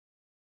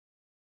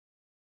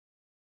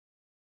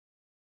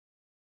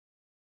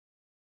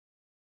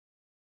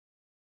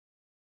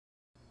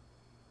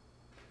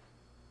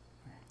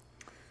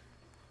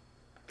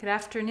Good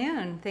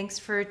afternoon. Thanks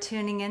for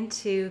tuning in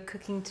to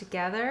Cooking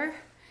Together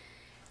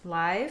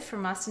live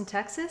from Austin,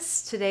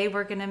 Texas. Today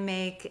we're going to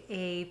make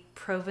a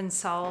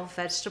Provençal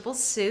vegetable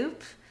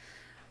soup,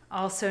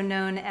 also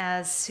known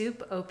as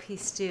soup au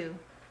pistou.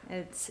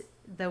 It's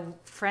the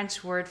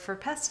French word for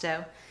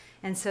pesto.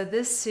 And so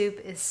this soup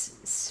is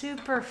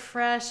super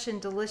fresh and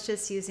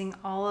delicious, using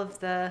all of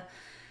the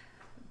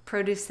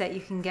produce that you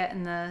can get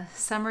in the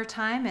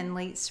summertime and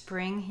late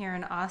spring here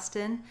in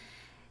Austin.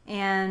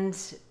 And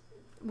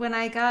when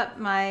I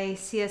got my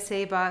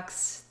CSA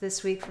box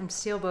this week from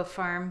Zierzow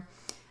Farm,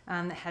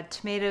 that had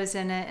tomatoes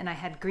in it, and I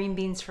had green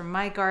beans from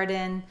my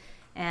garden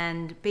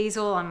and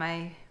basil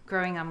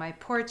growing on my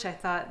porch, I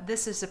thought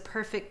this is a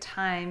perfect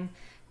time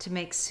to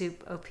make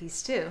soup au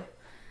pistou,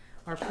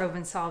 or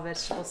Provençal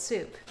vegetable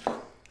soup.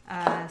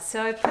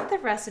 So I put the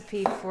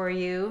recipe for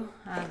you,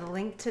 the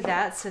link to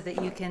that, so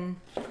that you can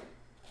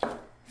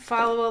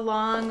follow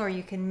along or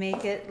you can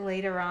make it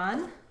later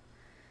on.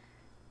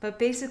 But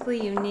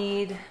basically you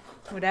need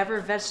whatever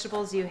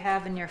vegetables you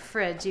have in your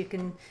fridge. You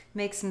can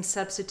make some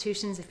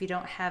substitutions if you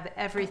don't have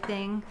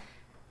everything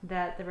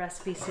that the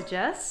recipe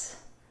suggests.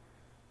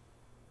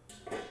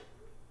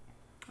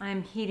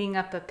 I'm heating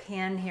up a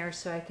pan here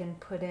so I can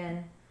put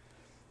in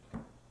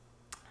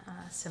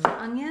some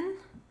onion.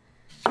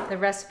 The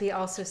recipe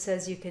also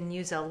says you can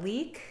use a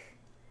leek.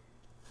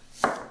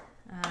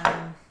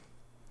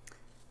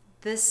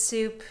 This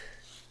soup,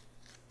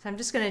 so I'm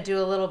just going to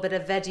do a little bit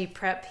of veggie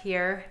prep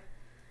here,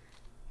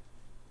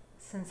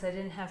 since I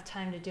didn't have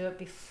time to do it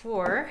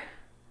before.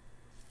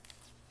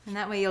 And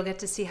that way you'll get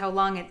to see how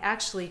long it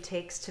actually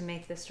takes to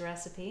make this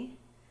recipe.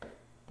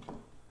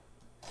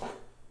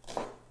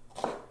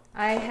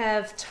 I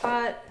have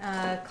taught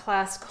a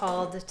class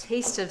called The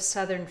Taste of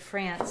Southern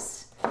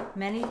France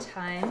many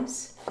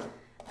times.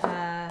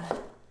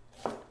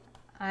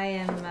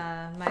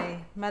 My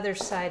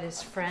mother's side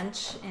is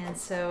French, and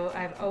so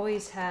I've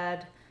always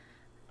had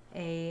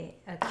a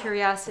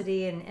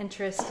curiosity and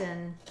interest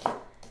in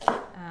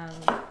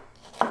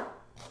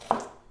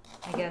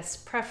I guess,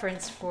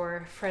 preference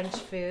for French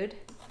food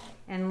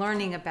and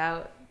learning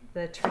about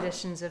the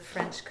traditions of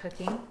French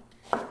cooking.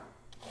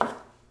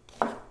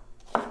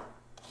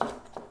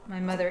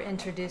 My mother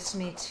introduced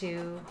me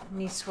to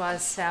niçoise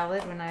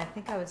salad when I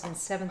think I was in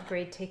 7th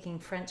grade taking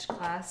French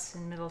class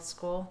in middle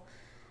school.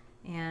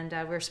 And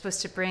we were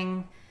supposed to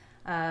bring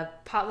a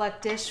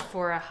potluck dish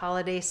for a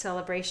holiday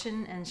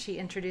celebration, and she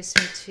introduced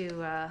me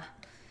to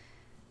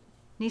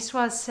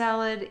niçoise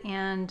salad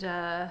and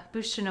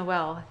bûche de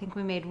Noël. I think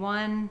we made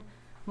one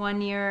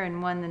year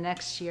and one the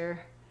next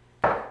year.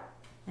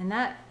 And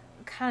that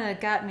kind of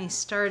got me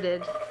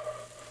started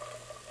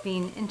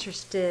being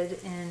interested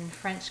in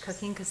French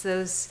cooking, because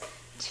those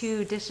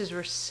two dishes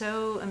were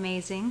so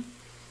amazing.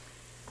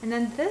 And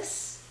then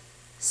this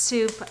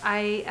soup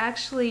I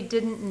actually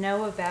didn't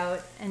know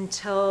about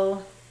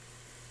until,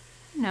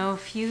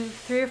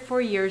 3 or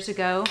 4 years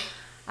ago.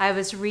 I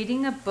was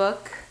reading a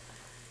book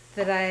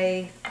that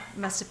I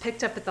must have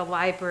picked up at the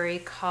library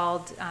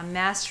called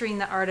Mastering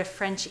the Art of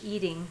French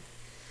Eating,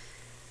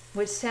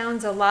 which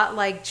sounds a lot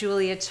like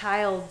Julia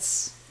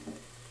Child's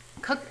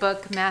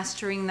cookbook,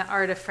 Mastering the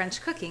Art of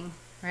French Cooking,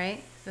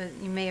 right? That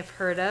you may have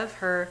heard of.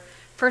 Her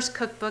first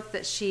cookbook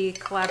that she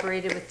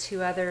collaborated with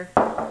 2 other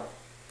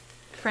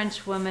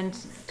French women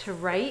to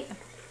write.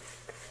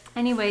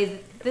 Anyway,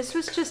 this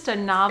was just a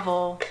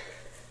novel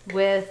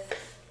with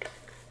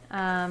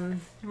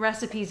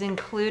recipes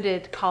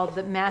included, called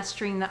the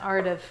Mastering the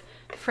Art of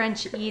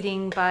French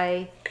Eating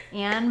by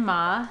Anne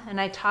Ma,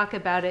 and I talk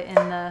about it in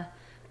the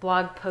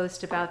blog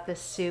post about this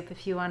soup.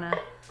 If you want to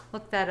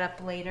look that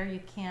up later, you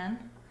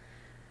can.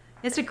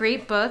 It's a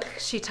great book.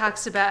 She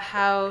talks about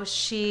how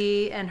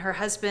she and her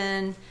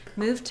husband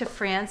moved to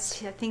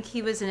France. I think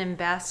he was an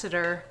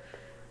ambassador,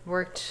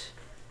 worked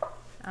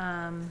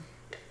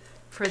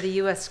for the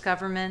US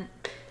government.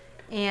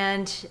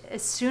 And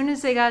as soon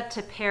as they got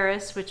to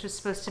Paris, which was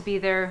supposed to be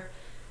their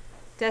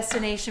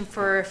destination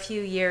for a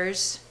few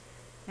years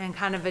and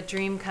kind of a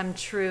dream come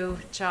true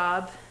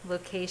job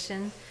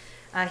location,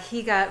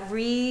 he got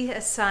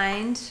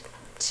reassigned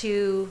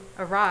to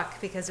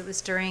Iraq because it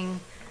was during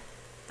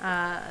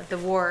the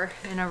war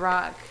in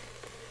Iraq.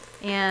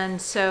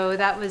 And so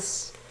that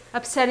was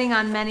upsetting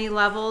on many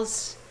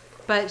levels,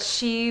 but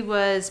she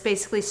was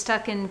basically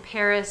stuck in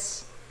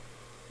Paris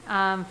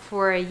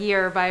for a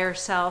year by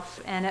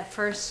herself. And at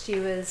first she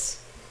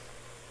was,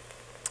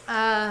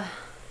 I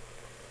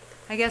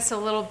guess, a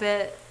little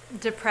bit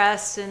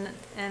depressed and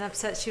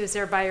upset she was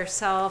there by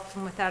herself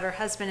and without her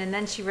husband. And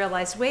then she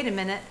realized, wait a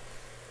minute,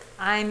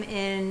 I'm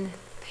in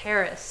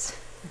Paris.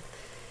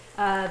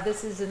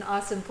 This is an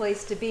awesome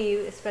place to be,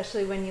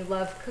 especially when you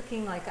love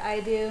cooking like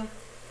I do.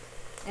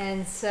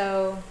 And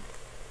so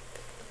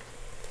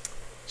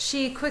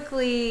she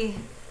quickly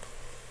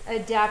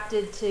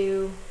adapted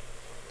to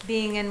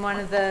being in one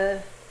of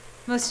the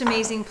most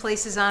amazing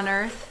places on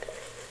earth.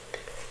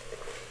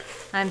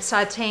 I'm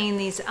sauteing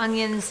these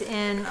onions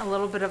in a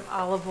little bit of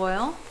olive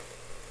oil.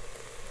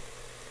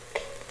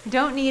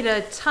 Don't need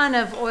a ton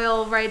of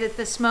oil right at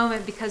this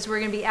moment because we're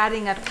going to be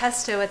adding a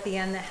pesto at the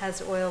end that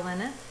has oil in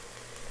it.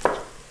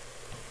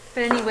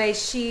 But anyway,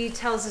 she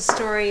tells a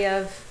story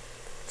of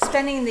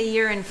spending the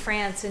year in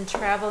France and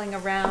traveling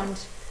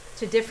around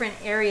to different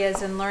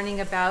areas and learning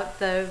about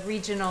the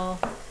regional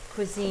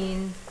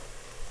cuisine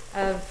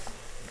of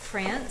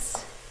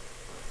France.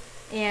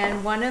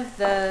 And one of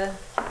the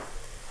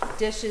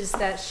dishes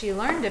that she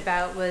learned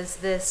about was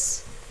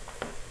this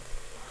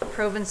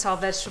Provençal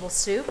vegetable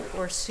soup,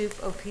 or soup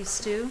au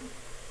pistou.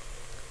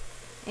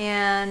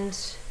 And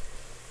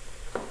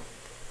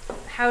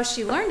how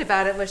she learned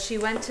about it was she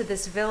went to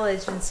this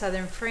village in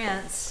southern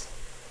France,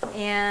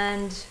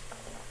 and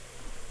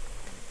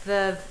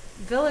the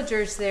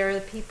villagers there,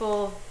 the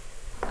people,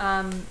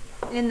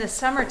 in the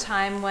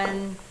summertime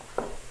when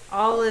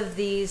all of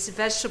these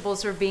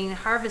vegetables were being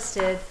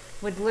harvested,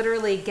 would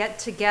literally get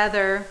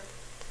together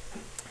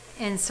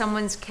in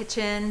someone's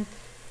kitchen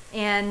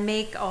and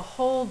make a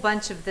whole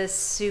bunch of this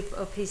soup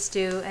au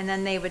pistou, and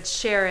then they would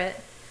share it.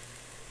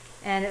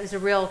 And it was a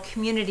real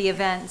community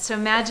event. So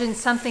imagine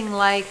something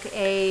like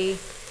a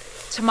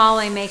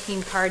tamale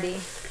making party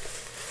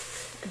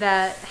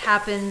that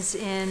happens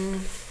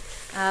in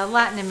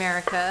Latin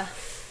America.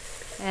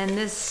 And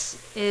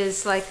this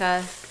is like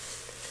a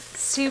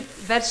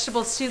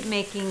vegetable soup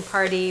making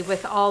party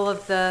with all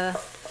of the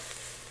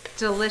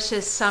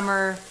delicious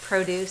summer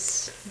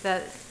produce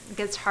that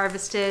gets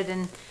harvested.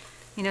 And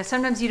you know,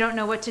 sometimes you don't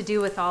know what to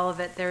do with all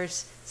of it.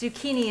 There's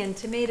zucchini and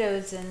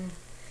tomatoes and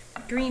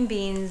green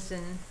beans,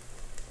 and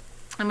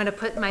I'm going to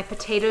put my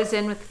potatoes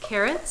in with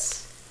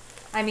carrots.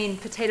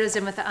 Potatoes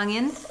in with the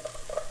onion.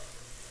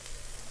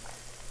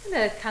 I'm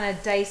going to kind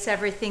of dice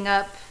everything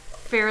up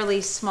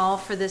fairly small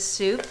for this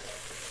soup.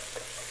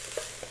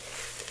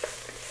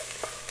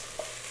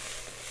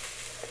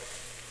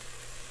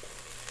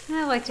 And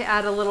I like to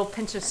add a little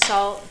pinch of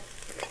salt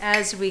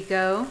as we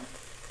go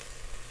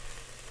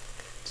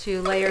to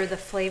layer the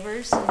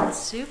flavors in the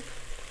soup.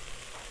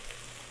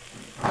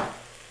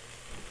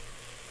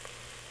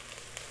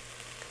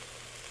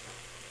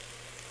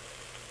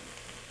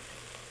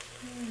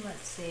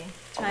 Let's see,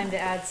 time to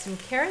add some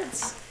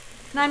carrots.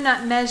 And I'm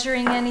not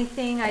measuring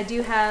anything. I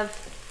do have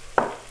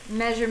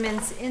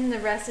measurements in the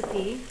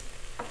recipe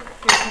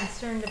if you're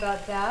concerned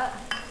about that.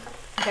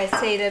 Like I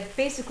say, to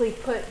basically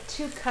put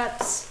 2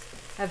 cups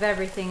of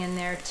everything in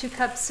there. 2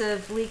 cups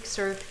of leeks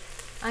or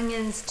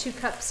onions, 2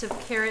 cups of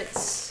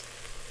carrots.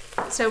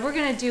 So we're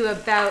going to do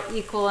about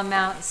equal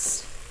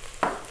amounts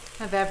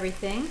of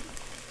everything.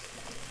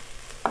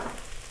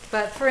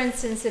 But for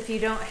instance, if you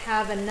don't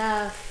have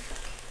enough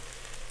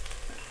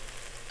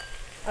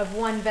of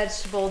one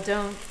vegetable,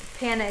 don't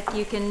panic.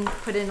 You can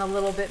put in a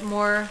little bit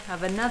more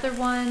of another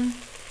one.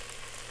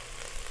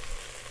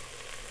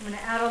 I'm going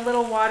to add a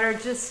little water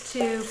just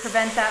to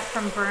prevent that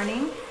from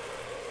burning.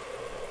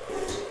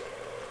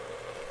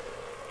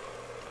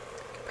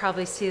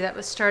 Probably see that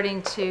was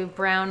starting to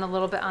brown a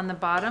little bit on the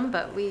bottom,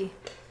 but we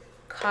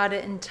caught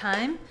it in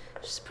time.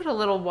 Just put a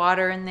little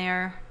water in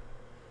there,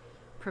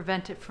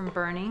 prevent it from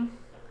burning.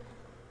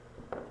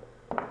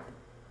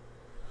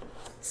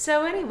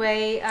 So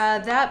anyway,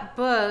 that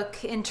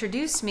book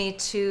introduced me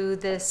to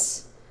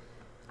this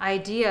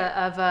idea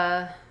of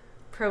a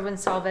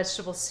Provençal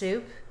vegetable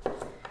soup.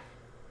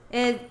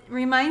 It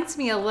reminds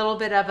me a little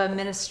bit of a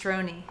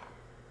minestrone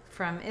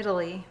from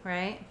Italy,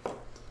 right?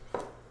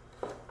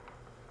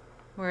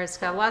 Where it's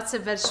got lots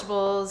of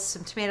vegetables,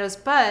 some tomatoes,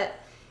 but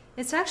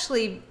it's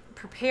actually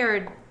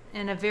prepared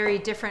in a very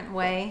different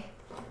way.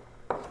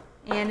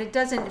 And it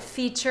doesn't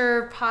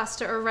feature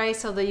pasta or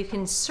rice, although you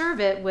can serve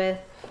it with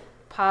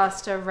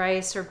pasta,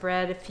 rice, or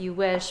bread if you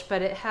wish,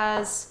 but it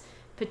has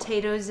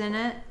potatoes in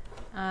it.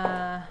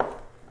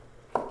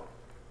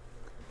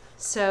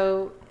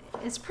 So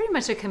it's pretty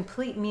much a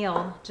complete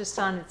meal just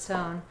on its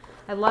own.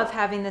 I love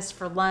having this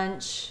for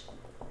lunch,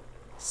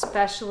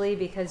 especially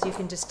because you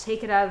can just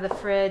take it out of the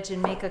fridge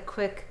and make a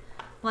quick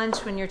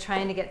lunch when you're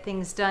trying to get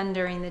things done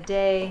during the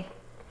day.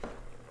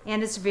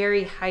 And it's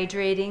very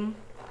hydrating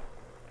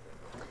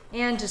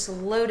and just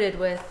loaded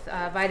with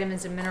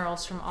vitamins and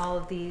minerals from all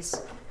of these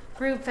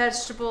root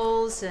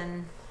vegetables.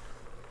 And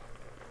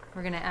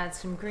we're going to add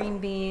some green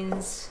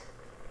beans.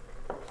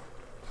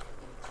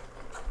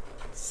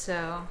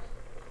 So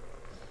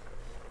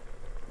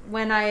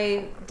when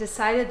I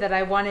decided that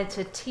I wanted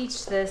to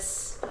teach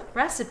this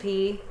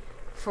recipe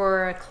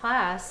for a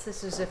class,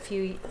 this was a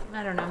few,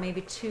 I don't know,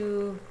 maybe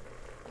 2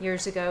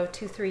 years ago,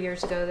 3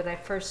 years ago that I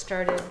first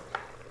started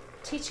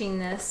teaching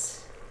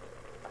this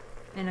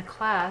in a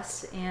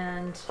class,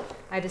 and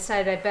I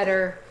decided I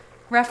better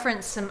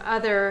reference some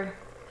other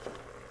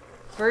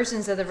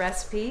versions of the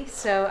recipe.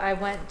 So I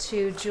went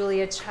to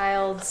Julia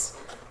Child's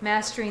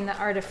Mastering the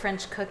Art of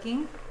French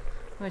Cooking,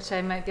 which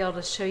I might be able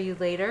to show you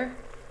later.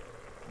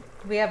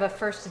 We have a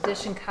first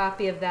edition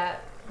copy of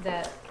that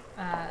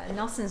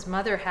Nelson's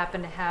mother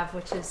happened to have,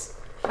 which is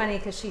funny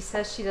because she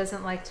says she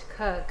doesn't like to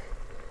cook,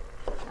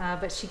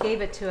 but she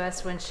gave it to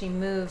us when she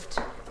moved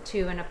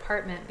to an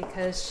apartment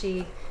because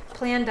she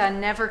planned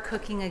on never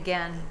cooking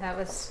again. That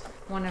was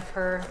one of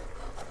her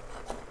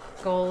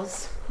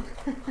goals.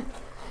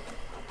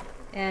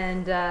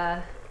 And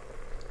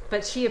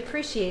but she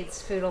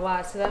appreciates food a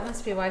lot, so that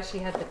must be why she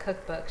had the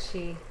cookbook.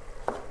 She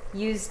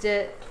used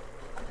it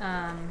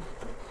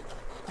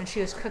when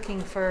she was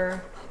cooking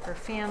for her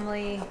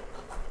family,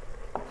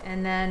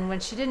 and then when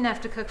she didn't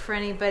have to cook for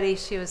anybody,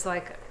 she was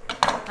like,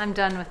 I'm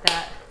done with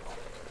that.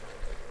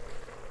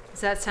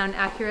 Does that sound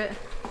accurate,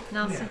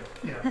 Nelson?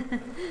 Yeah.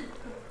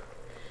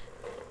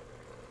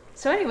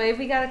 So anyway,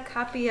 we got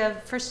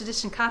a first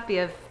edition copy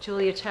of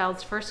Julia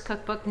Child's first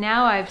cookbook.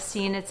 Now I've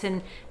seen it's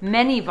in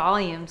many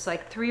volumes,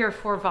 like 3 or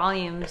 4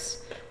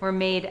 volumes were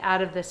made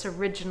out of this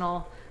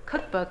original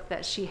cookbook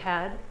that she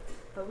had.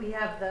 But we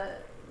have the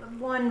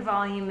 1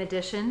 volume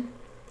edition.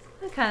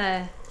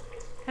 I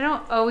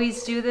don't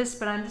always do this,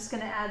 but I'm just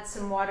gonna add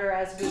some water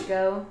as we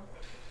go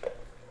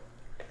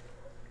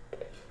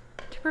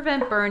to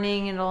prevent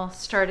burning. It'll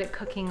start it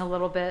cooking a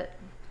little bit.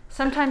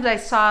 Sometimes I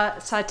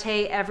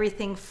saute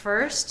everything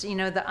first, you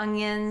know, the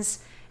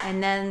onions,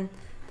 and then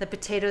the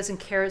potatoes and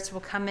carrots will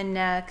come in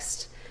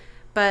next.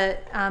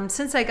 But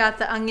since I got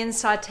the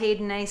onions sauteed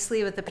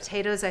nicely with the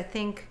potatoes, I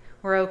think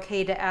we're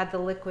okay to add the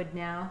liquid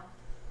now.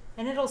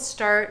 And it'll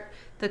start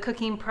the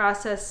cooking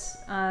process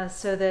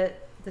so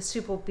that the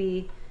soup will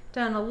be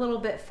done a little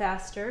bit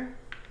faster.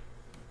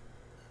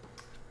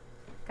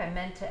 I think I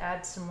meant to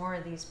add some more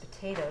of these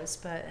potatoes,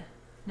 but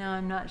now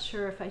I'm not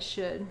sure if I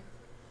should.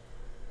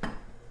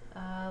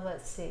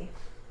 Let's see.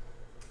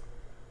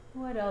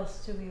 What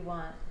else do we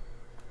want?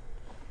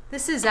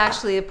 This is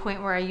actually a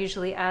point where I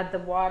usually add the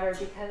water,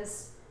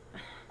 because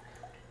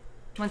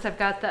once I've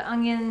got the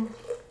onion,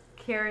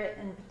 carrot,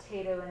 and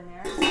potato in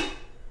there,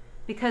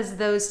 because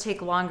those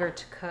take longer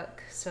to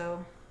cook. So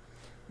I'm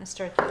gonna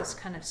start those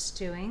kind of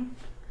stewing.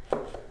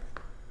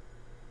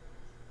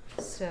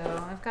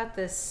 So I've got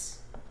this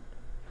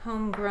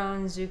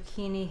homegrown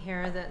zucchini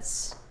here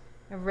that's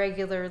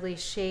irregularly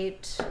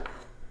shaped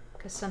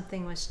because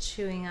something was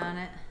chewing on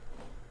it.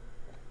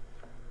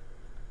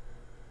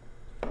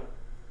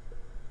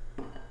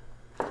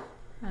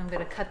 I'm going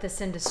to cut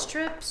this into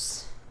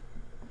strips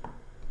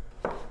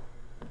and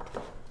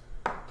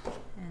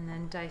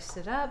then dice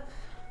it up.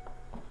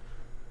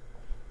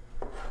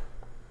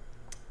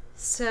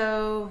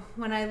 So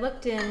when I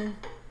looked in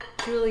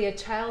Julia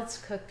Child's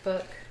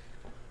cookbook,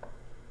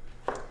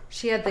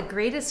 she had the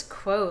greatest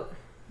quote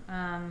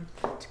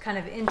to kind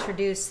of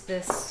introduce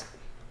this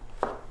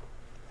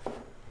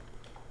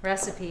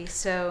recipe.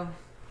 So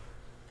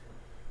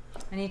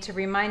I need to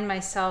remind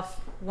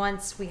myself,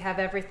 once we have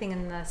everything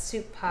in the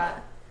soup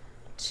pot,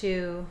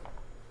 to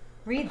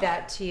read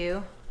that to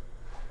you,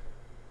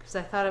 because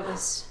I thought it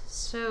was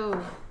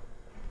so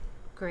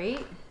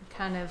great.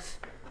 Kind of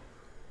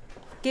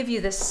give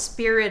you the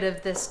spirit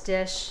of this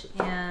dish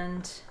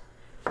and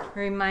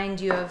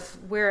remind you of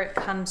where it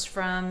comes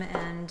from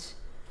and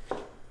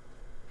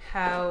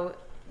how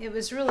it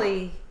was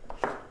really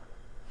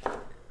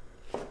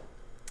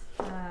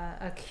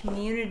a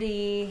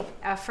community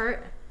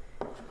effort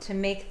to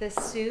make this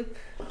soup.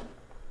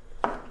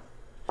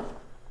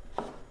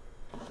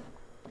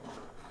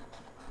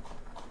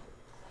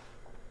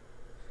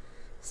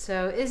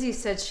 So Izzy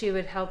said she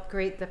would help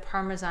grate the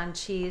Parmesan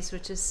cheese,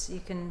 which is, you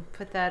can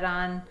put that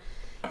on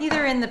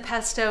either in the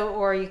pesto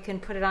or you can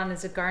put it on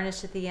as a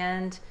garnish at the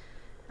end.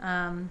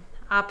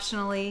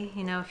 Optionally,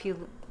 you know, if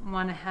you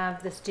want to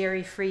have this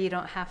dairy-free, you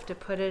don't have to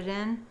put it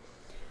in,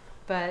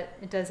 but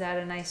it does add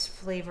a nice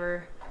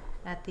flavor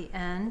at the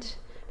end.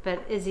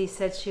 But Izzy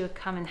said she would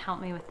come and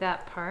help me with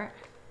that part.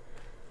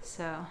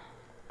 So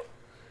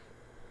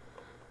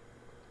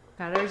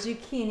got our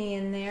zucchini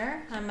in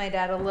there. I might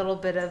add a little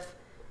bit of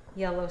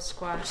yellow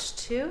squash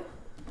too.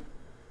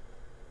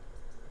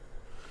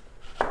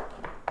 I'll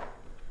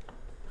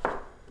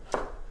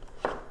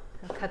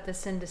cut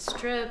this into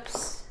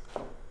strips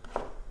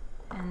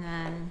and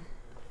then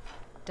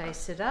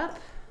dice it up.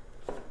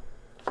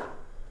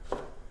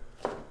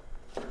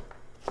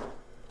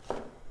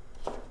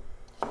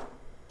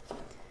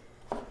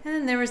 And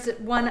then there was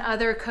one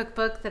other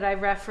cookbook that I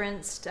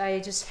referenced. I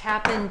just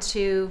happened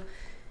to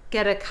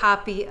get a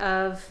copy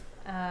of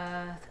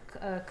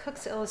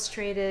Cook's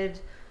Illustrated.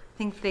 I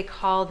think they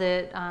called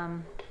it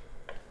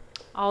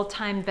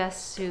All-Time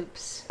Best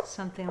Soups,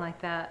 something like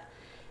that.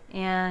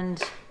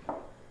 And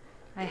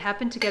I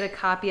happened to get a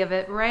copy of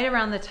it right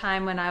around the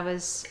time when I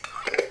was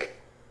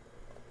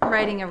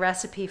writing a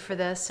recipe for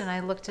this, and I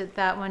looked at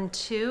that one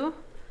too.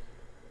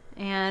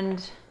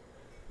 And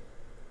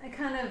I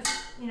kind of,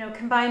 you know,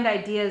 combined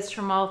ideas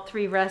from all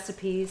 3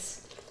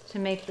 recipes to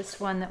make this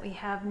one that we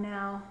have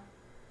now.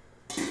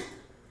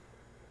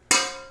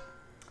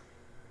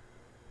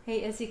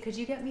 Hey Izzy, could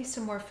you get me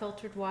some more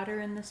filtered water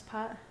in this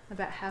pot?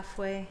 About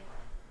halfway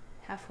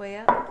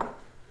up.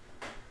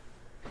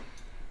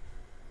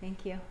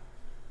 Thank you.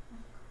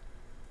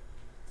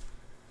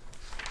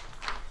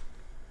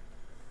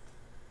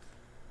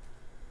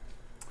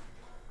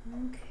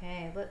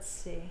 Okay, let's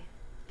see.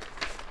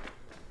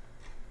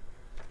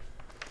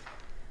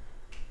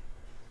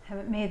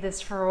 Haven't made this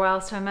for a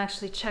while, so I'm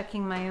actually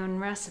checking my own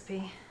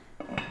recipe.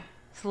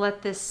 So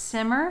let this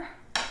simmer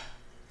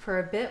for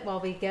a bit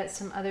while we get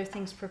some other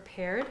things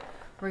prepared.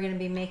 We're going to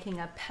be making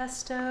a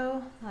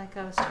pesto like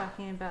I was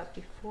talking about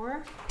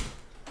before.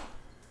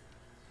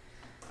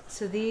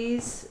 So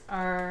these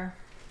are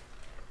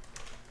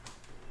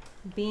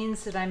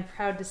beans that I'm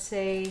proud to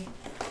say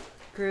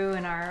grew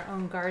in our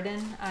own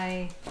garden.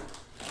 I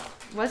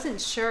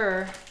wasn't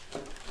sure,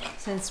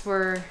 since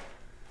we're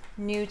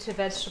new to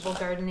vegetable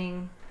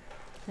gardening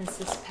since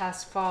this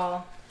past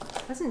fall,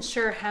 wasn't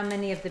sure how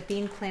many of the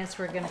bean plants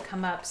were going to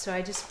come up, so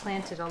I just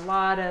planted a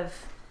lot of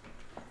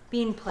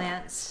bean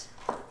plants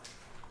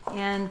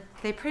and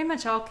they pretty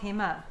much all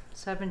came up.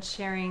 So I've been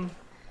sharing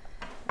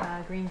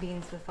green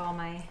beans with all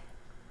my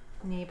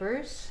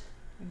neighbors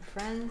and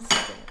friends.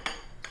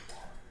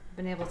 I've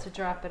been able to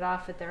drop it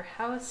off at their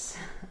house.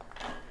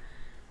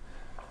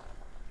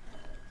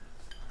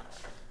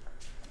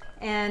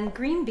 And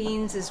green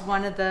beans is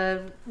one of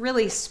the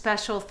really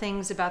special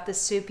things about the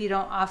soup. You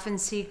don't often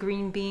see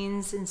green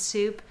beans in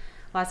soup.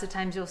 Lots of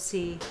times you'll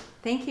see,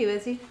 thank you,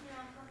 Izzy. Yeah.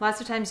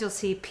 Lots of times you'll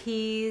see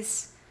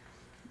peas,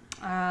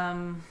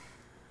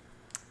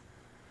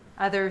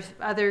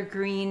 other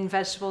green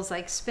vegetables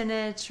like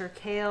spinach or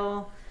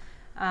kale.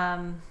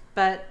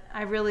 But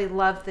I really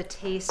love the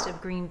taste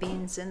of green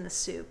beans in the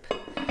soup.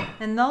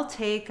 And they'll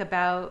take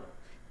about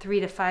 3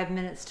 to 5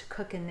 minutes to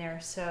cook in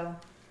there. So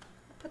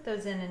put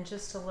those in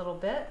just a little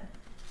bit.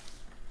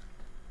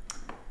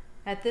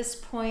 At this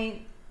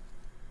point,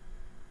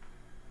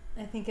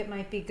 I think it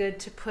might be good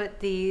to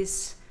put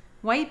these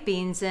white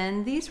beans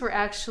in. These were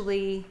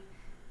actually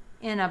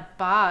in a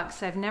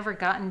box. I've never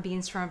gotten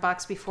beans from a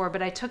box before,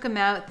 but I took them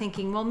out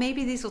thinking, well,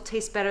 maybe these will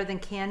taste better than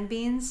canned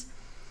beans.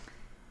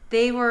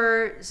 They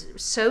were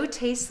so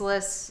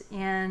tasteless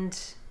and,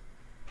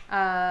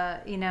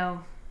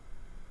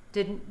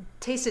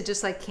 tasted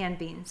just like canned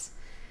beans.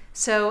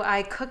 So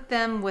I cooked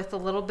them with a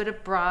little bit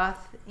of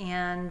broth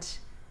and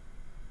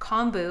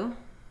kombu,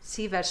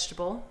 sea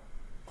vegetable,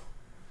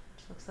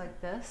 which looks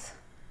like this.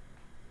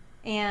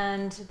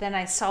 And then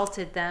I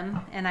salted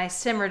them and I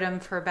simmered them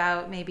for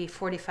about maybe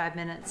 45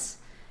 minutes.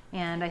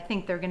 And I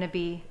think they're going to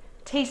be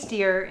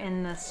tastier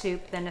in the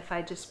soup than if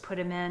I just put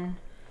them in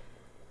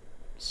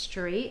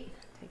straight.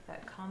 Take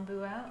that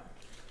kombu out.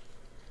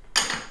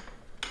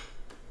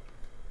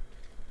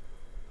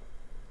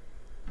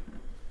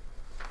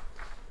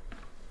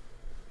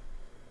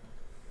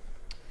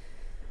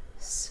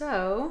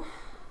 So,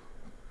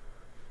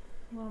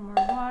 a little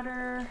more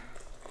water.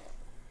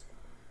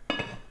 I'm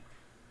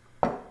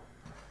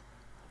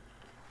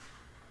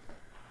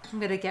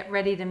going to get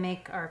ready to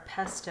make our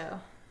pesto.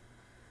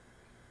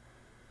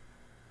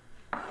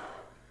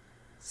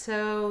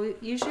 So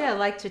usually I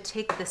like to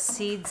take the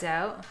seeds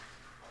out,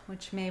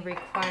 which may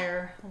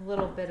require a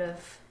little bit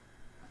of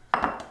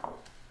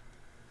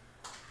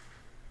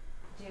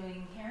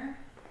doing here.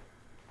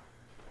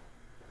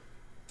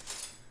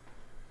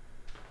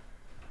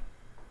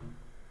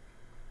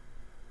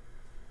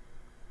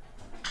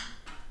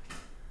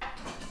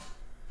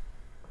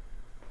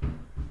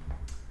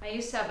 I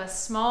used to have a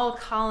small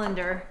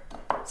colander,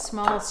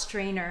 small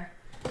strainer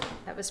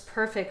that was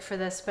perfect for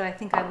this, but I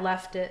think I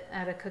left it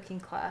at a cooking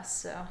class,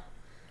 so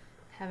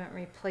haven't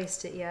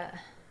replaced it yet.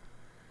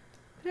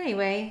 But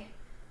anyway,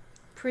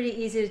 pretty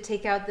easy to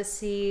take out the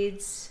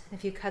seeds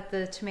if you cut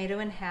the tomato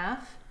in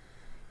half.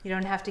 You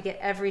don't have to get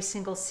every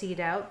single seed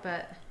out,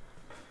 but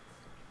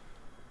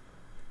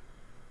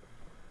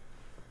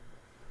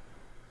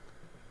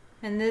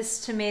and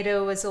this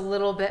tomato was a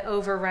little bit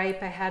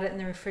overripe. I had it in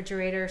the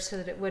refrigerator so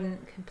that it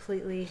wouldn't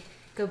completely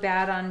go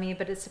bad on me,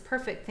 but it's a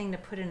perfect thing to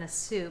put in a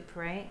soup,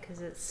 right? Because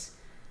it's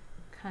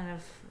kind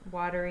of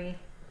watery.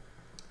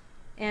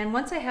 And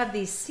once I have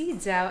these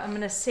seeds out, I'm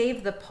going to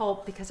save the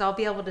pulp because I'll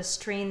be able to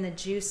strain the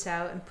juice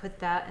out and put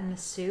that in the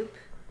soup.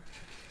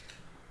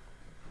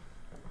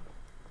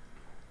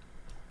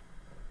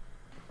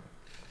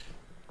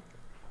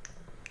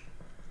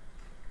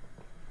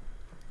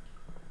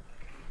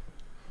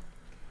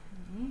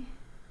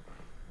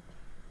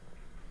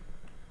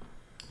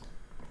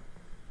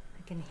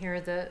 I can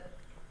hear the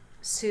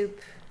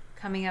soup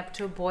coming up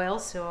to a boil,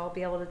 so I'll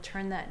be able to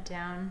turn that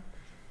down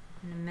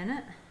in a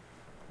minute.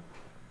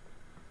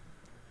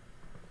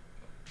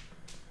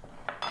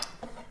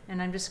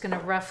 And I'm just going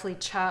to roughly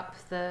chop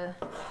the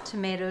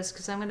tomatoes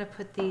because I'm going to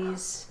put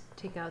these,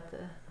 take out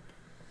the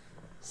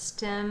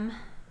stem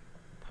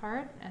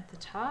part at the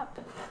top.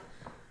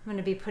 I'm going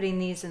to be putting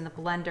these in the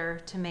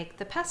blender to make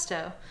the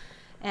pesto.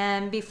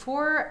 And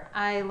before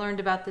I learned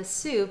about this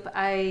soup,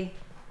 I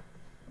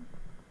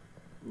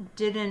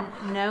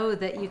didn't know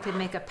that you could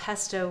make a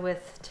pesto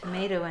with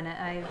tomato in it.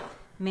 I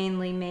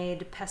mainly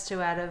made pesto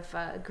out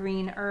of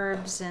green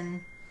herbs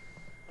and,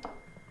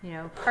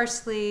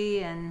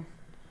 parsley and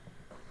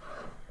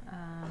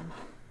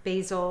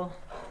basil,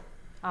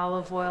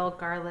 olive oil,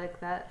 garlic,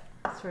 that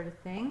sort of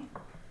thing.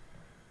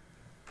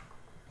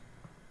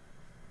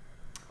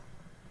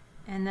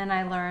 And then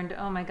I learned,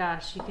 oh my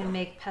gosh, you can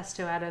make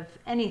pesto out of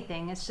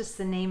anything. It's just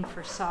the name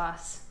for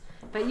sauce.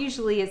 But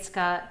usually it's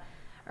got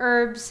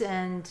herbs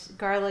and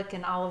garlic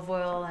and olive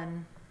oil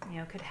and,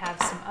 could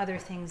have some other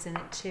things in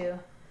it too.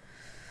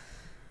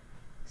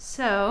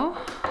 So,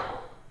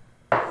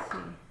 let's see.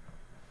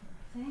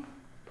 Everything.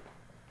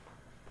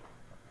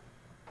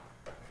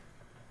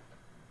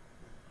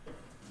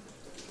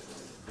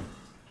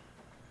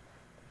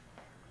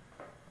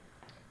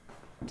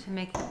 To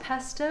make the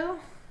pesto,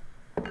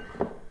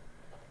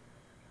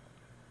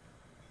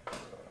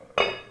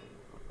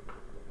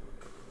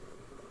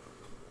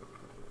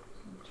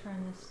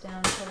 turn this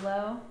down to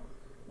low.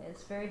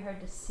 It's very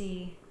hard to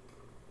see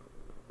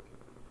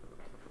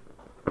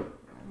how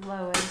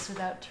low it is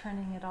without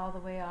turning it all the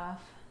way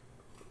off.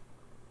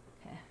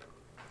 Okay,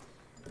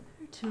 put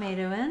our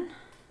tomato in.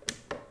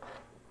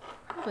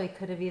 Probably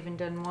could have even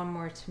done one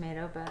more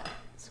tomato, but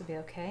this will be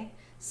okay.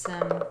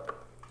 Some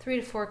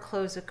 3 to 4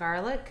 cloves of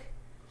garlic.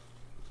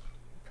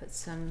 Put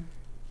some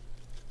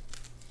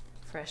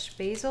fresh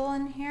basil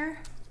in here.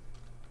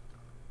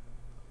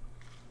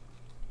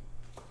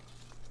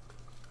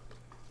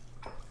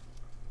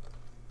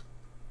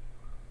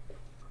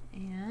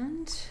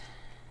 And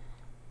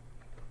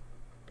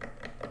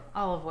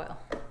olive oil.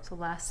 It's the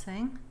last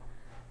thing.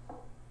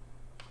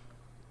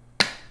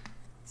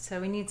 So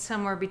we need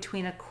somewhere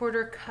between a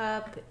 1/4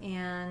 cup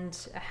and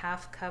a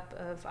 1/2 cup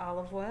of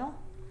olive oil.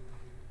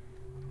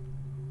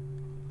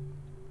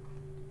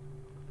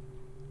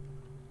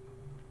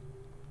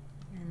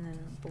 And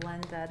then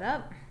blend that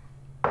up.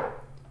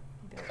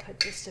 Maybe I'll put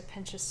just a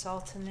pinch of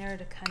salt in there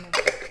to kind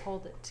of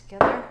hold it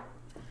together.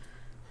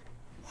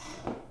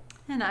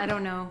 And I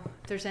don't know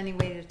if there's any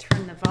way to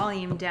turn the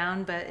volume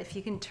down, but if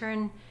you can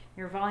turn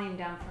your volume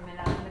down for a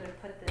minute, I'm going to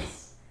put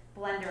this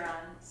blender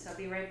on, so I'll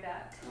be right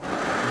back.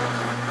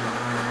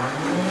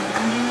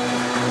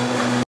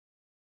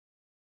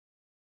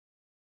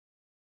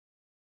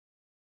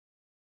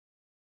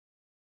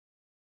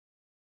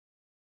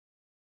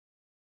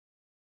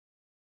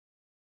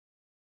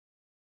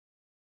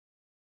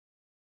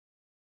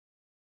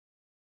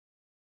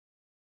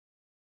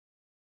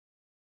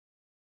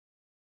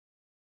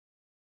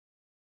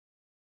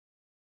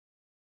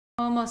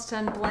 Almost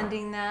done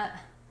blending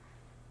that.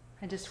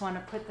 I just want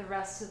to put the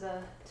rest of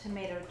the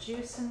tomato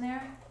juice in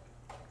there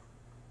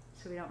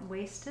so we don't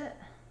waste it.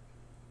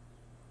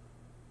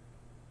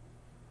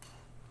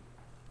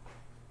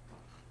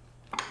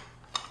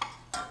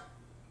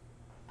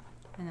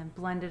 And then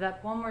blend it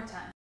up one more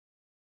time.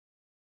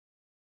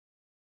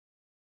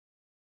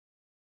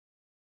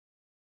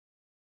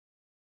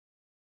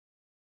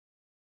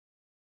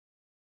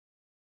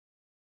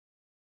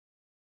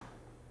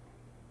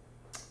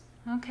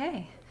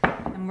 Okay,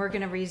 and we're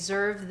going to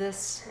reserve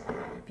this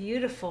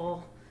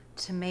beautiful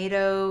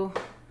tomato,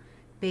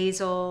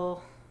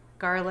 basil,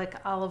 garlic,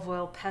 olive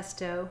oil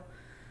pesto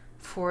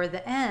for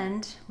the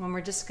end, when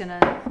we're just going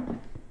to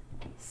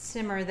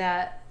simmer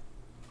that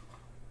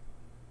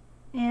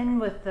in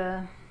with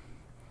the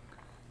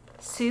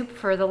soup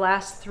for the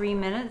last 3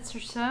 minutes or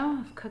so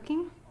of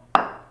cooking.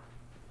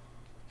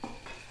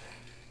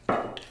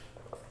 I'm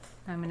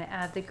going to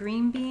add the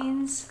green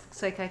beans.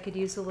 Looks like I could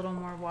use a little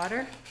more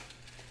water.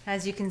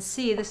 As you can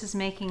see, this is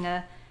making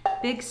a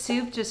big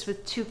soup just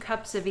with 2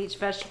 cups of each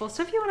vegetable.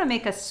 So if you want to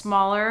make a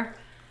smaller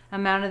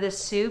amount of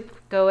this soup,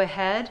 go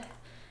ahead.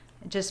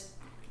 Just,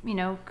 you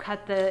know,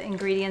 cut the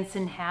ingredients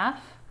in half.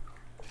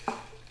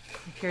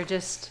 If you're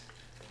just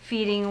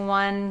feeding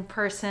 1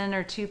 person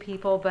or 2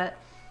 people, but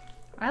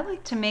I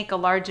like to make a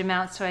large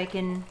amount so I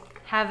can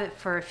have it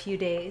for a few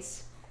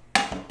days.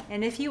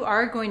 And if you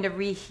are going to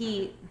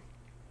reheat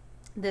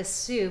this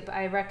soup,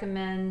 I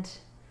recommend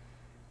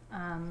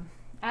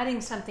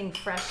adding something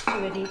fresh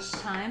to it each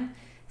time.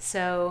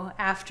 So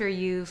after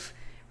you've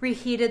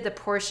reheated the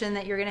portion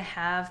that you're going to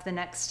have the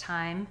next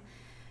time,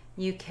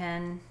 you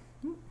can,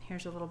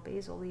 here's a little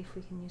basil leaf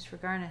we can use for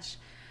garnish.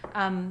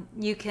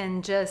 You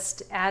can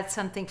just add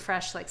something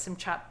fresh like some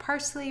chopped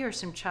parsley or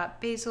some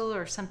chopped basil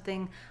or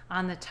something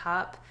on the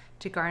top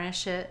to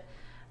garnish it.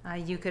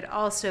 You could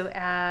also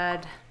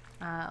add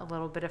a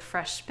little bit of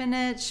fresh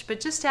spinach, but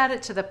just add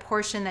it to the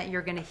portion that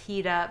you're going to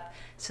heat up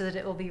so that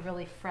it will be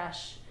really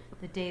fresh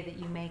the day that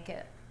you make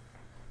it.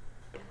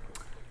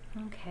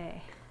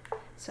 Okay,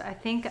 so I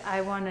think I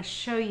want to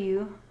show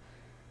you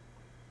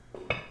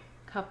a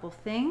couple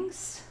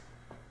things.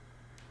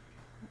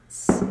 Let's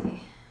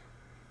see.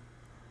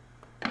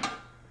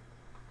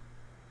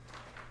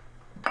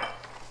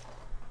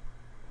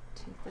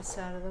 Take this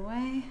out of the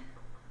way.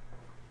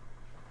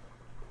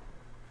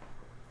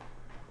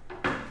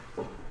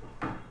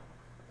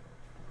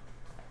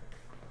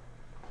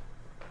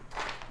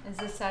 Is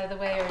this out of the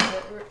way, or is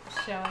it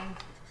showing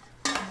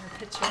in the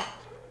picture?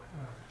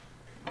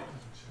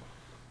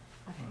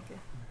 Okay, good.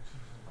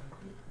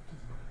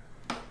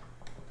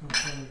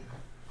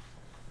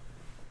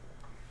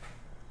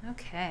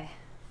 Okay.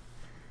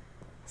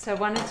 So I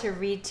wanted to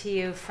read to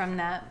you from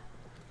that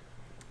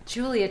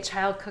Julia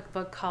Child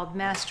cookbook called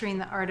Mastering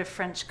the Art of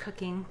French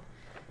Cooking,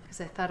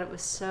 because I thought it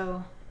was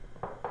so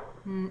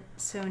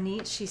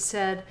neat. She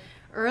said,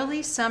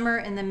 early summer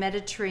is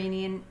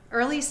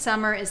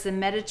the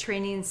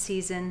Mediterranean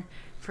season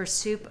for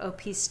soup au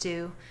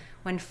pistou,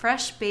 when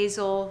fresh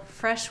basil,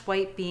 fresh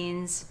white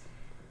beans,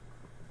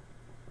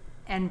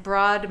 and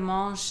broad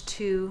mange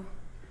tout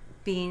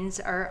beans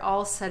are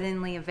all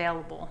suddenly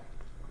available.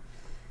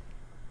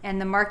 And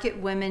the market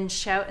women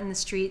shout in the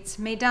streets,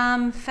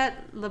 Mesdames, faites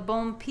le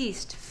bon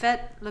piste,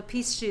 faites le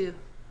pistou.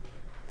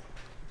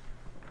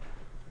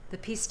 The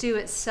pistou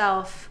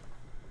itself,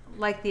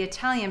 like the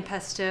Italian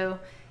pesto,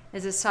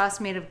 is a sauce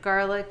made of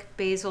garlic,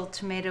 basil,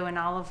 tomato, and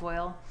olive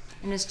oil,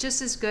 and is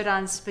just as good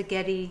on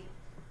spaghetti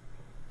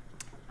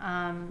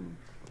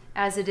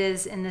as it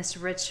is in this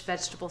rich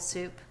vegetable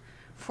soup.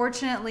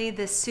 Fortunately,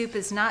 this soup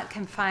is not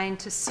confined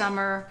to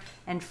summer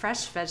and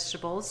fresh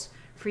vegetables,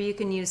 for you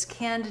can use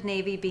canned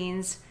navy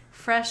beans,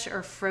 fresh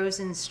or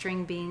frozen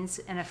string beans,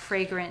 and a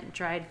fragrant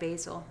dried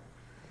basil.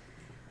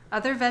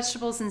 Other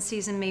vegetables in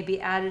season may be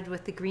added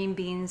with the green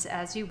beans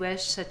as you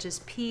wish, such as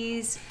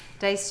peas,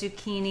 diced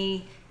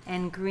zucchini,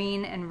 and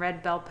green and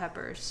red bell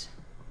peppers.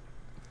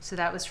 So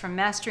that was from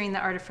Mastering the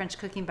Art of French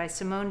Cooking by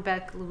Simone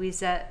Beck,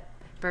 Louisette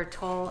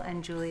Bertol,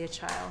 and Julia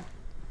Child.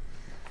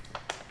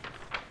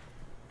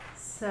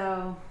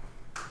 So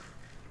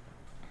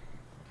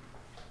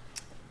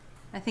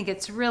I think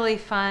it's really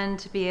fun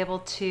to be able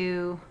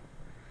to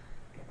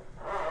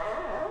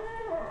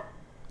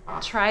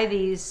try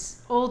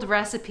these old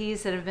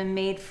recipes that have been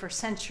made for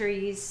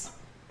centuries,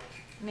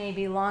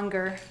 maybe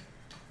longer,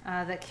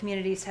 that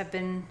communities have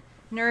been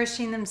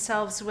nourishing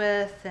themselves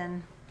with.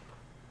 And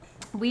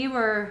we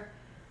were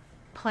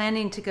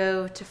planning to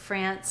go to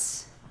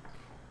France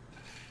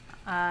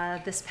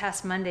this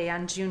past Monday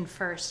on June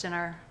 1st, and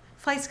our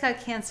flights got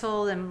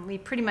canceled, and we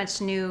pretty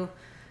much knew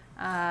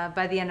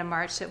by the end of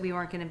March that we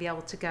weren't going to be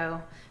able to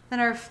go. Then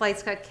our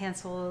flights got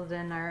canceled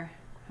and our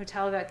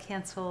hotel got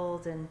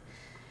canceled, and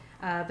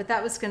but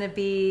that was going to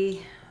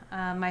be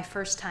my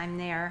first time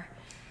there,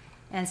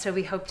 and so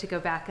we hoped to go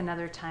back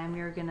another time.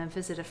 We were going to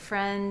visit a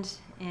friend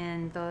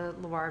in the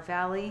Loire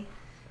Valley,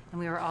 and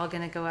we were all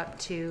going to go up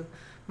to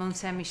Mont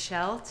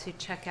Saint-Michel to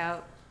check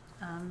out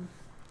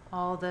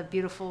all the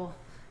beautiful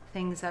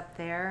things up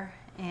there.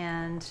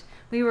 And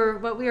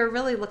what we were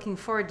really looking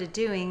forward to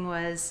doing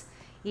was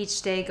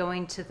each day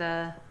going to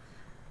the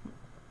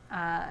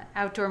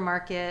outdoor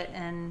market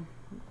and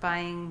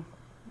buying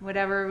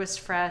whatever was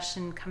fresh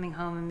and coming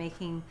home and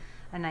making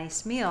a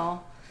nice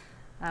meal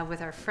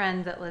with our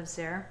friend that lives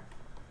there,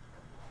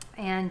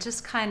 and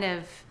just kind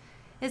of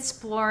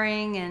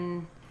exploring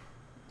and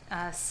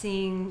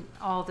seeing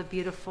all the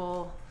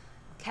beautiful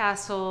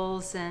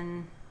castles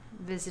and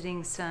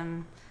visiting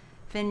some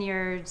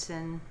vineyards.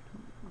 And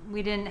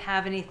we didn't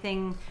have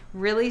anything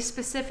really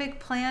specific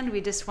planned.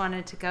 We just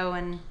wanted to go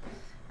and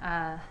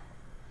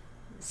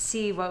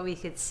see what we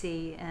could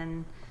see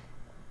and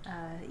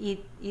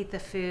eat the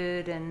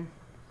food and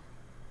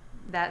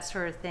that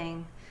sort of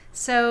thing.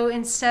 So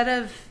instead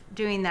of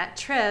doing that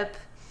trip,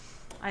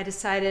 I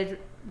decided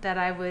that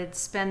I would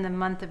spend the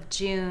month of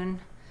June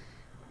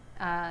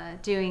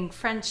doing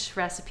French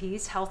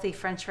recipes, healthy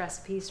French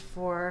recipes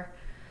for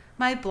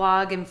my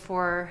blog and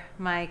for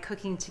my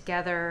Cooking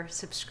Together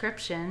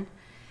subscription.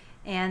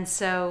 And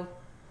so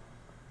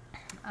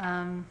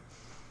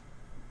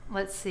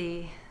let's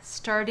see,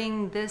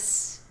 starting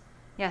this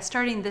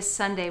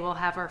Sunday, we'll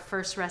have our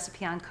first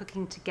recipe on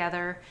Cooking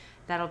Together.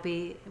 That'll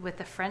be with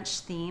a French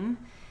theme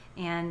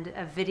and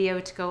a video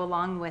to go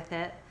along with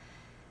it.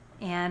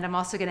 And I'm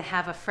also going to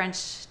have a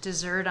French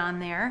dessert on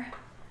there.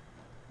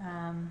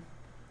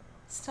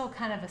 Still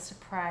kind of a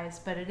surprise,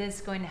 but it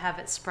is going to have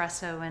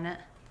espresso in it.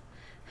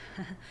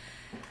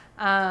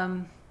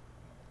 And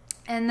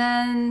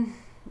then,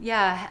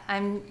 yeah,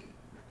 I'm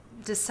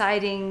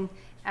deciding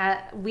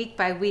week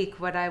by week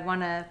what I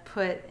want to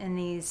put in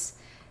these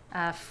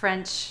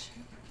French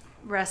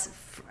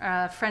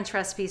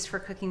recipes for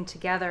Cooking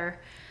Together.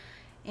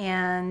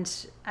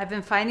 And I've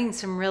been finding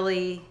some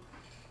really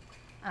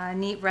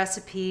neat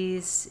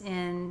recipes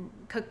in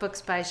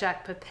cookbooks by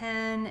Jacques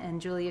Pepin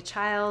and Julia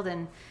Child,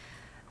 and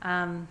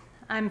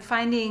I'm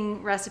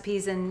finding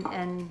recipes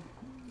and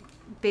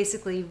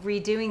basically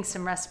redoing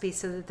some recipes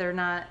so that they're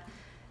not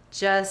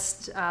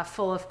just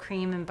full of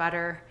cream and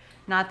butter.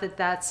 Not that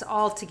that's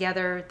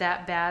altogether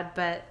that bad,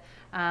 but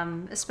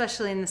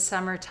especially in the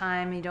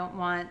summertime, you don't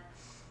want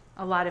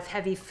a lot of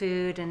heavy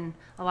food, and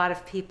a lot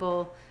of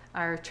people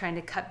are trying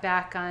to cut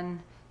back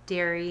on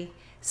dairy.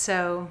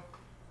 So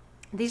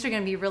these are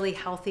going to be really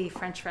healthy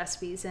French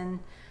recipes. And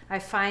I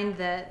find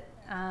that,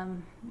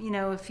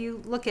 if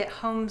you look at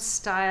home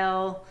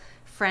style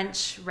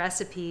French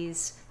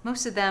recipes,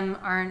 most of them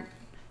aren't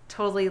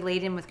totally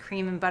laden with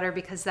cream and butter,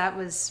 because that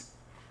was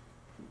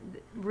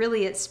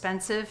really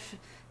expensive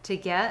to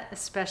get,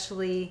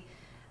 especially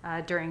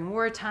during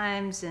war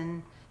times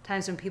and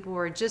times when people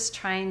were just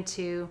trying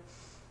to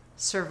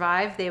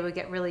survive. They would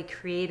get really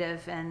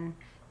creative and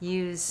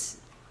use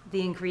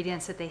the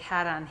ingredients that they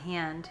had on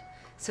hand.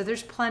 So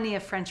there's plenty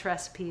of French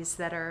recipes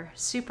that are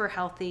super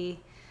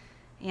healthy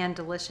and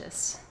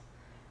delicious.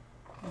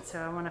 And so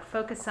I want to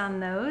focus on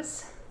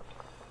those.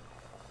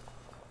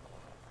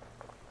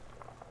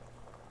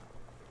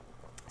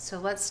 So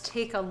let's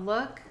take a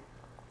look.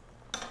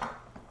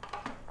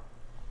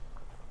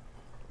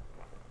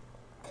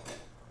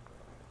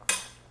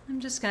 I'm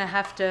just gonna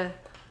have to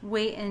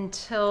wait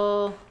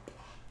until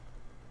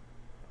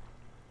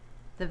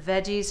the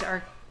veggies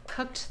are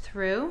cooked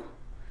through.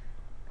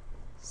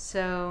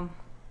 So,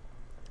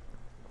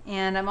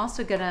 and I'm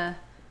also gonna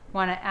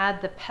want to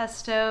add the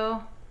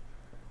pesto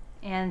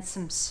and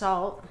some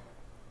salt.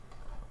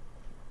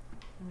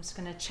 I'm just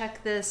gonna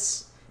check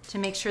this to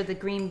make sure the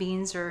green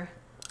beans are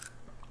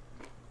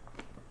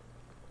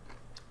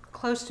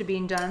close to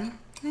being done.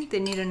 I think they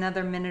need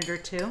another minute or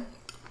two.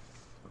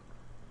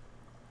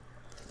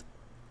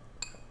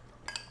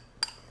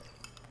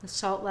 The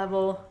salt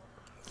level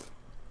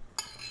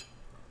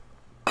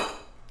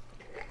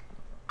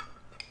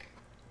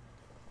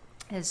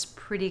is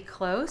pretty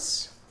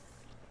close.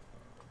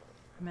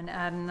 I'm going to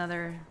add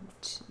another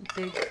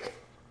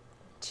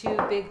two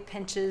big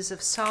pinches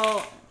of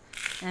salt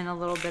and a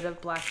little bit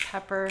of black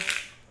pepper.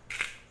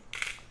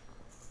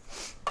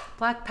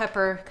 Black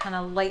pepper kind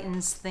of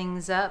lightens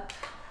things up,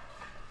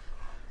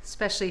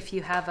 especially if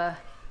you have a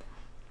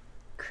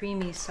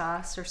creamy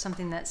sauce or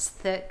something that's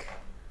thick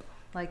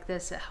like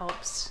this. It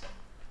helps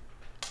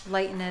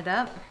lighten it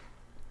up.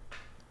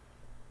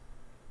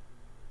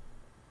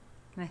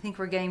 And I think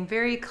we're getting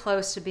very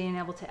close to being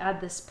able to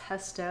add this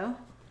pesto.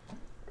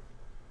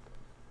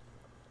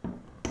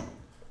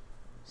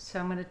 So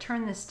I'm going to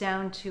turn this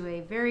down to a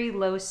very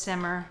low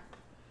simmer.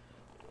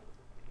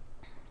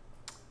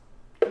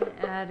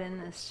 Add in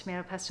this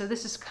tomato pesto.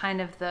 This is kind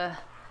of the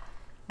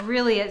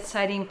really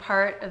exciting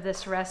part of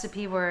this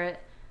recipe, where it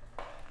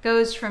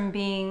goes from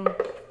being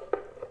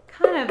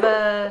kind of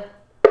a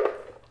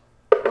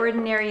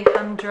ordinary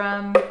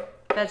humdrum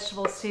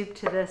vegetable soup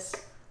to this,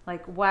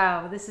 like,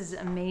 wow, this is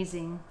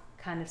amazing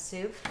kind of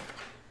soup.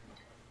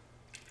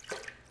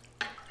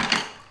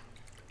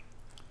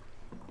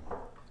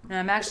 And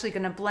I'm actually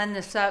going to blend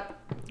this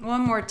up one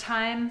more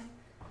time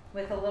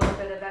with a little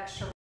bit of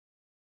extra.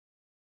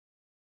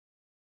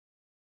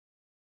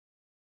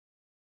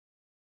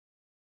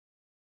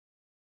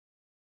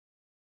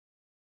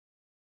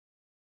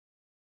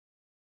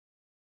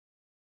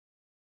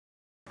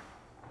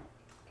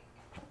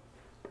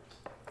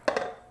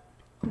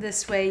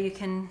 This way you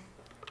can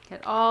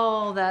get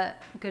all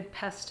that good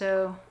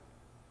pesto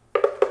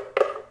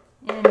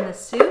in the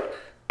soup.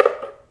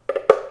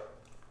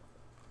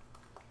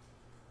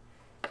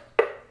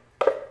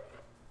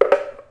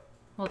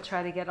 We'll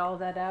try to get all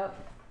that out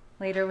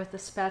later with the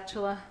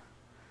spatula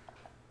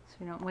so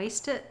we don't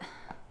waste it.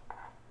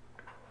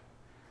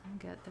 And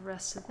get the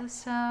rest of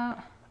this out.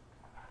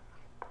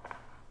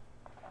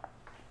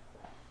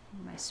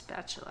 And my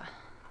spatula.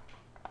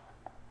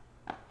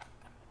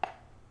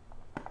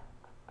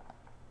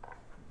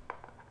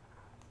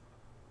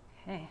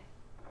 Okay.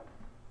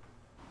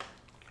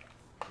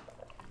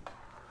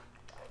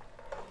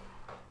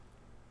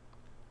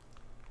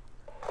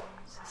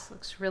 This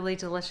looks really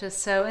delicious.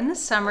 So in the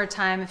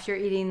summertime, if you're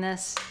eating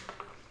this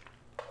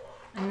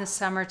in the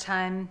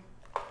summertime,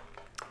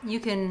 you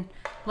can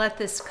let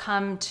this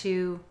come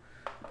to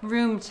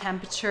room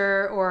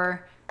temperature,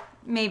 or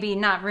maybe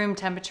not room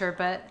temperature,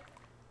 but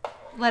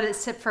let it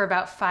sit for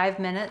about 5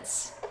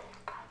 minutes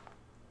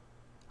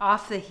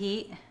off the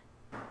heat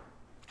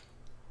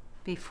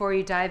before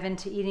you dive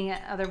into eating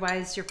it.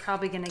 Otherwise, you're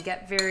probably going to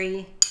get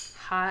very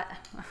hot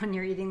when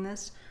you're eating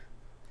this.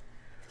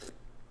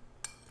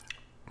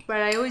 But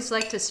I always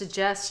like to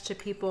suggest to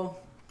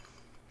people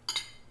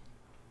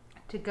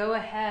to go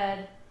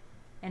ahead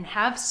and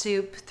have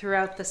soup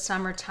throughout the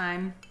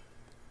summertime,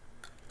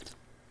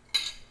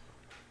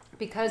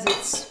 because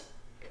it's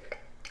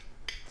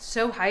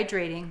so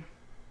hydrating.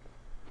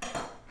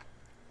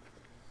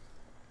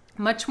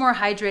 Much more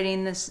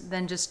hydrating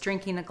than just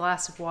drinking a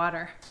glass of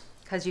water,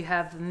 because you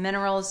have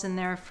minerals in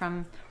there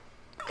from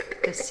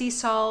the sea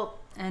salt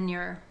and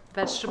your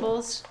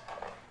vegetables,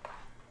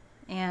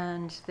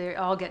 and they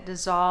all get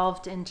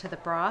dissolved into the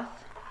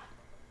broth.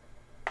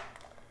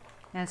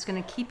 And it's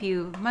going to keep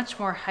you much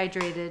more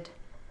hydrated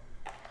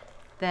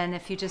than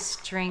if you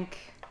just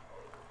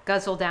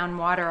guzzle down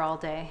water all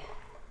day.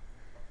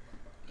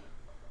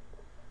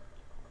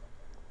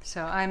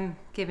 So I'm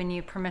giving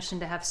you permission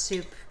to have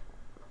soup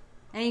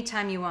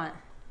anytime you want.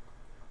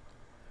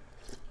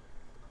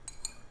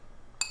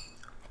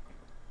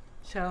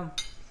 So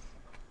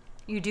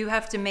you do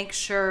have to make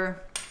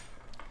sure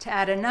to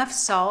add enough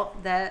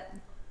salt that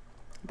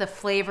the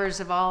flavors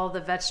of all the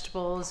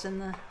vegetables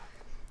and the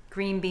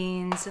green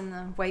beans and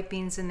the white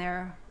beans in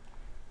there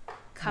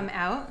come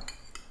out.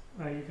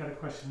 You got a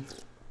question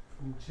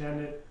from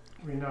Janet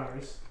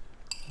Renares.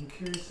 I'm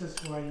curious as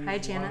to why you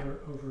use Janet. water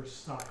over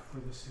stock for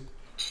the soup.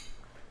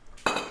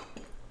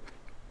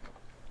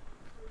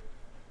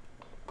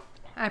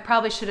 I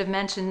probably should have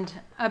mentioned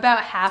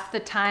about half the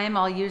time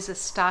I'll use a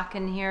stock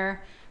in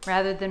here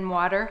rather than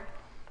water.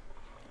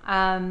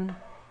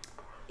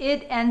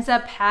 It ends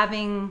up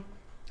having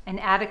an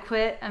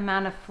adequate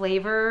amount of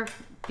flavor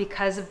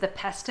because of the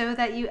pesto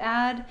that you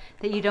add,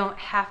 that you don't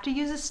have to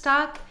use a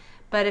stock.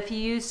 But if you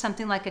use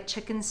something like a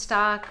chicken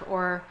stock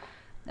or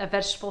a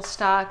vegetable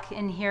stock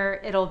in here,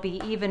 it'll be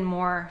even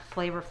more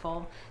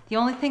flavorful. The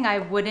only thing I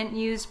wouldn't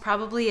use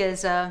probably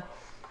is a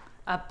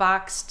a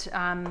boxed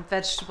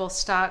vegetable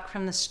stock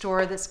from the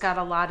store that's got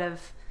a lot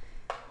of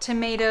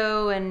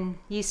tomato and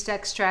yeast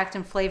extract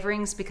and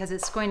flavorings, because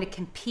it's going to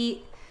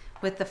compete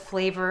with the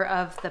flavor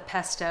of the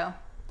pesto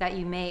that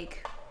you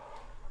make.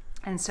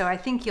 And so I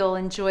think you'll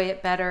enjoy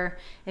it better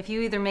if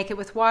you either make it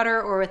with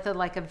water or with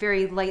like a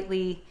very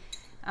lightly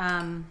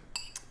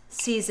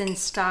seasoned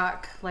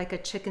stock, like a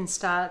chicken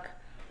stock.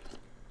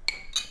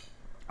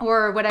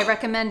 Or what I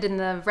recommend in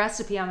the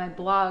recipe on my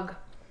blog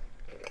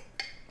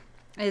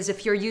is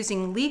if you're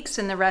using leeks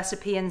in the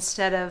recipe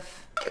instead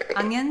of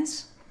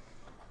onions,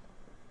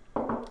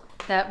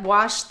 that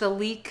wash the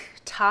leek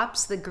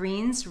tops, the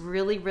greens,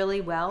 really, really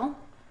well.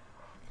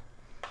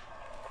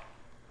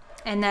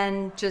 And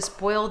then just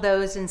boil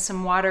those in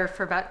some water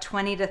for about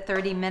 20 to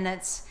 30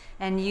 minutes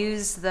and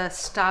use the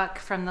stock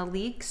from the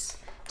leeks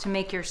to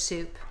make your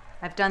soup.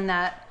 I've done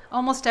that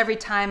almost every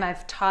time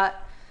I've taught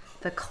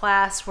the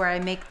class where I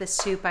make the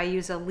soup. I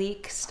use a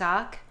leek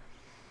stock,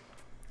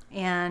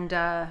 and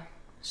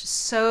it's just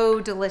so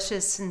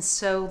delicious and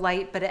so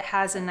light, but it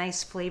has a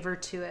nice flavor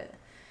to it.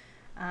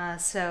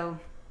 So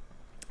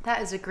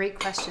that is a great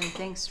question.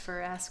 Thanks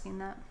for asking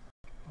that.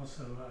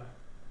 Also,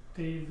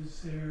 Dave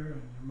is there,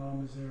 and your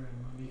mom is there,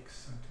 and Monique's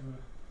sent to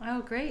it.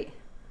 Oh, great.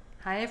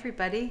 Hi,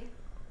 everybody.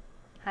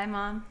 Hi,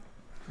 Mom.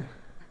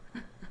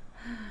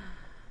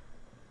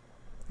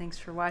 Thanks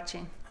for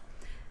watching.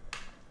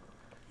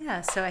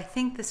 Yeah, so I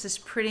think this is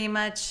pretty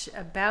much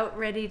about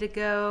ready to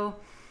go.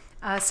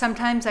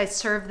 Sometimes I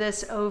serve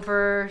this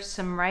over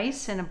some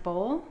rice in a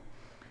bowl.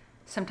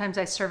 Sometimes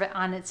I serve it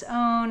on its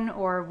own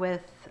or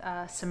with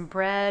some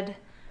bread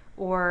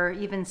or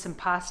even some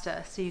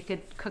pasta. So you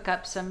could cook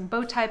up some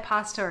bow tie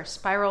pasta or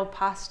spiral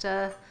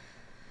pasta.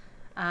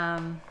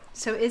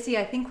 So Izzy,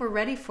 I think we're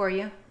ready for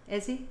you.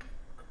 Izzy,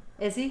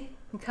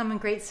 you come and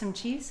grate some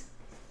cheese.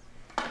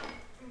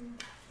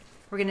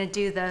 We're gonna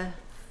do the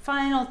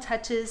final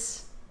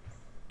touches.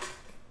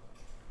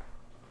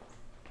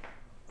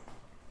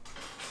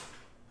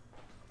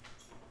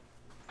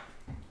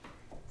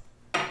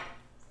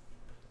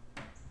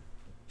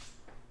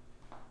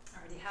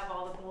 Have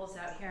all the bowls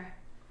out here.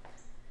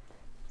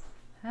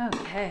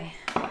 Okay,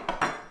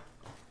 I'll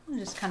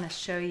just kind of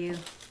show you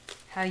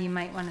how you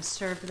might want to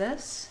serve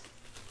this.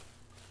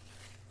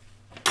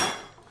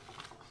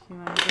 You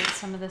want to get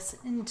some of this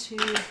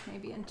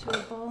maybe into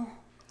a bowl.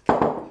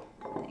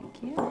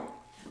 Thank you.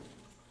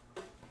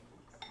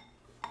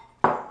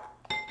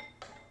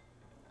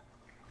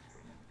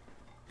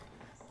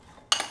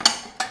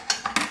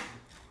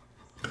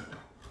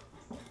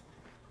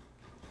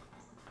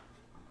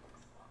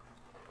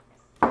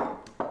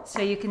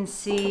 So you can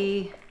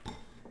see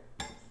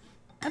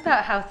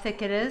about how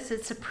thick it is.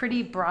 It's a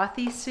pretty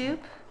brothy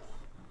soup.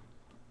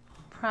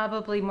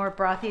 Probably more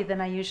brothy than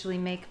I usually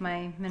make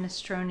my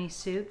minestrone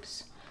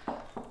soups.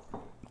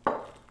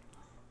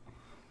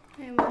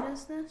 And what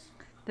is this?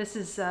 This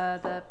is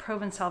the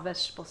Provençal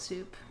vegetable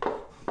soup. It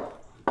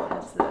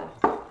has the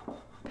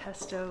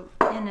pesto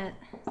in it.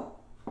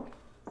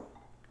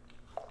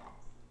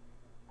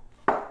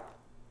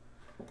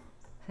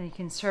 So you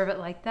can serve it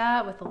like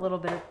that with a little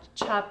bit of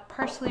chopped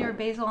parsley or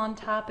basil on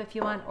top if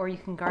you want, or you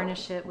can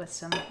garnish it with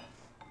some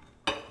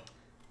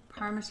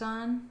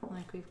Parmesan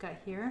like we've got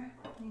here.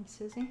 Thanks,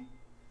 Susie.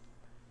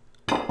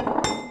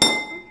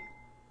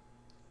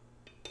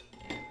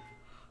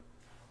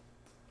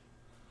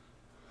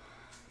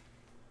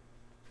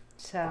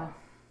 So,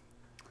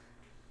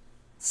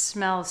 it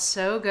smells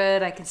so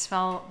good. I can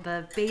smell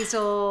the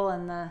basil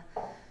and the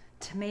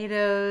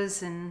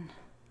tomatoes and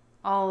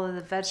all of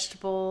the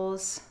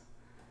vegetables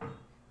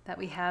that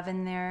we have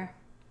in there.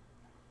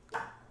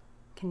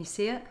 Can you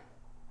see it?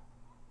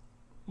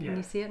 Yeah. Can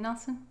you see it,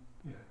 Nelson?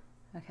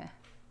 Yeah. Okay.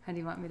 How do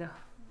you want me to?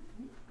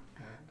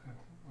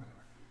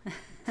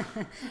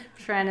 Whatever.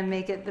 Trying to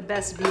make it the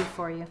best view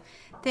for you.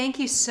 Thank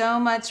you so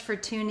much for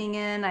tuning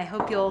in. I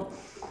hope you'll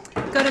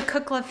go to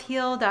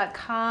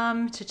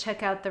cookloveheal.com to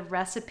check out the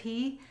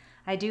recipe.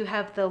 I do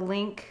have the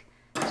link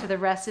to the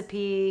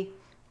recipe.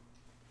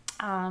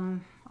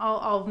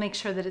 I'll make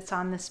sure that it's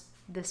on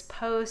this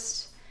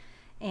post.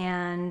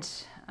 And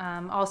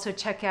also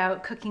check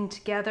out Cooking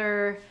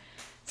Together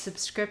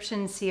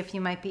subscription, see if you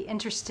might be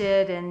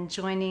interested in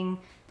joining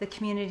the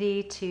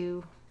community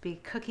to be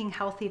cooking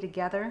healthy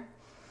together.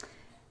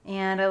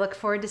 And I look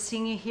forward to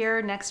seeing you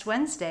here next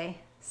Wednesday.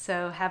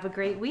 So have a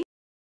great week.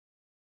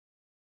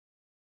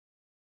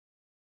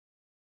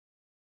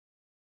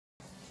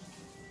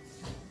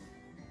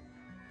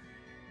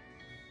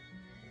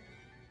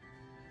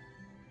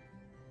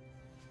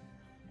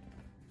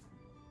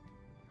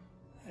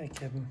 Hi,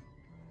 Kevin.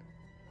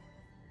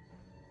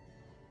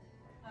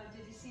 Oh,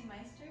 did you see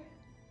Meister?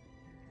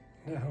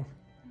 No.